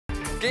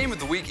game of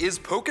the week is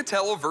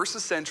Pocatello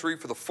versus Century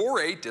for the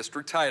 4A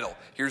district title.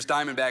 Here's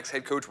Diamondbacks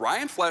head coach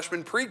Ryan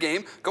Fleshman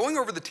pregame going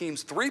over the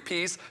team's 3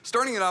 Ps,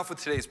 starting it off with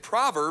today's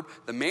proverb,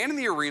 the man in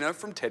the arena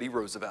from Teddy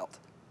Roosevelt.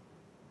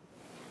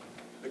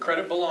 The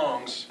credit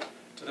belongs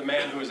to the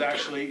man who is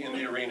actually in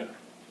the arena,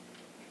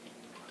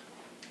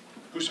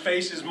 whose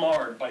face is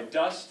marred by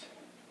dust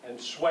and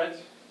sweat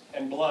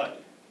and blood,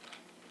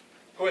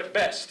 who at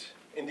best,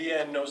 in the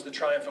end, knows the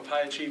triumph of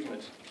high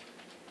achievement,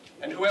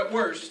 and who at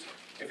worst,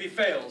 if he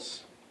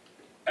fails,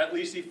 at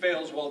least he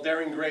fails while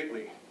daring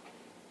greatly,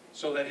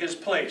 so that his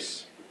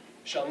place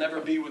shall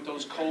never be with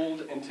those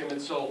cold and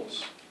timid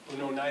souls who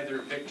know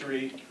neither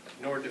victory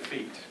nor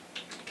defeat.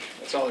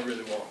 That's all I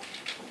really want.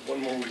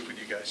 One more week with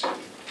you guys.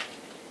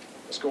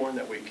 Let's go on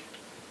that week.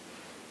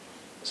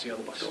 I'll see you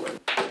on the bus.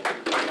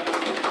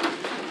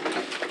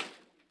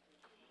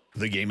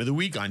 The game of the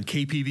week on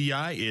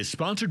KPVI is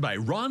sponsored by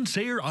Ron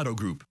Sayer Auto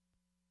Group.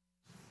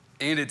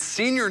 And it's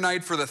senior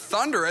night for the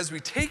Thunder as we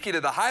take you to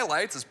the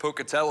highlights as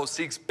Pocatello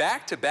seeks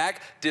back-to-back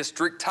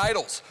district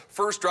titles.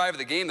 First drive of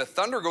the game, the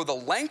Thunder go the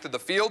length of the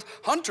field.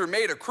 Hunter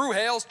made a crew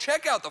hails.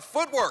 Check out the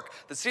footwork.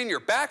 The senior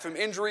back from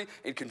injury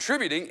and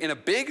contributing in a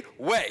big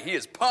way. He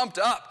is pumped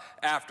up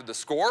after the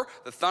score.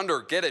 The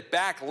Thunder get it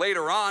back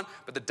later on,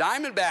 but the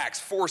Diamondbacks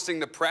forcing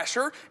the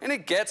pressure, and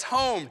it gets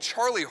home.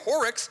 Charlie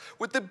Horrocks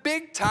with the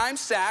big-time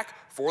sack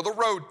for the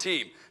road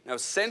team. Now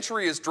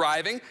Century is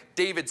driving.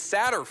 David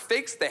Satter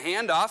fakes the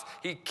handoff.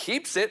 He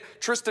keeps it.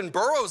 Tristan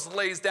Burrows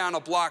lays down a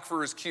block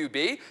for his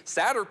QB.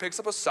 Satter picks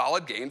up a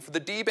solid gain for the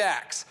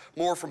D-backs.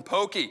 More from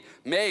Pokey.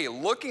 May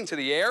looking to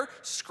the air.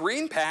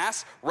 Screen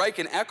pass.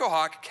 Riken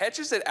Echohawk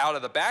catches it out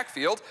of the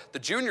backfield. The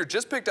junior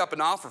just picked up an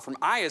offer from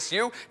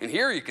ISU, and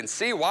here you can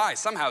see why.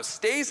 Somehow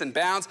stays in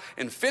bounds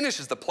and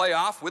finishes the play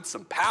off with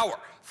some power.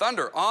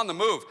 Thunder on the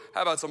move.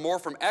 How about some more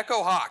from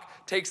Echohawk?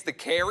 Takes the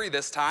carry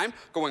this time,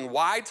 going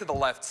wide to the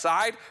left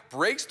side,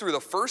 breaks through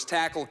the first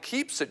tackle,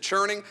 keeps it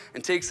churning,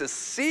 and takes a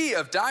sea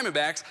of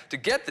Diamondbacks to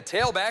get the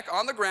tailback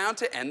on the ground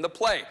to end the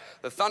play.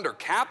 The Thunder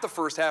cap the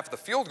first half of the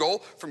field goal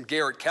from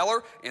Garrett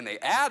Keller, and they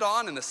add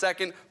on in the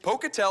second.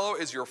 Pocatello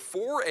is your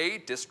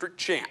 4A district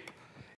champ.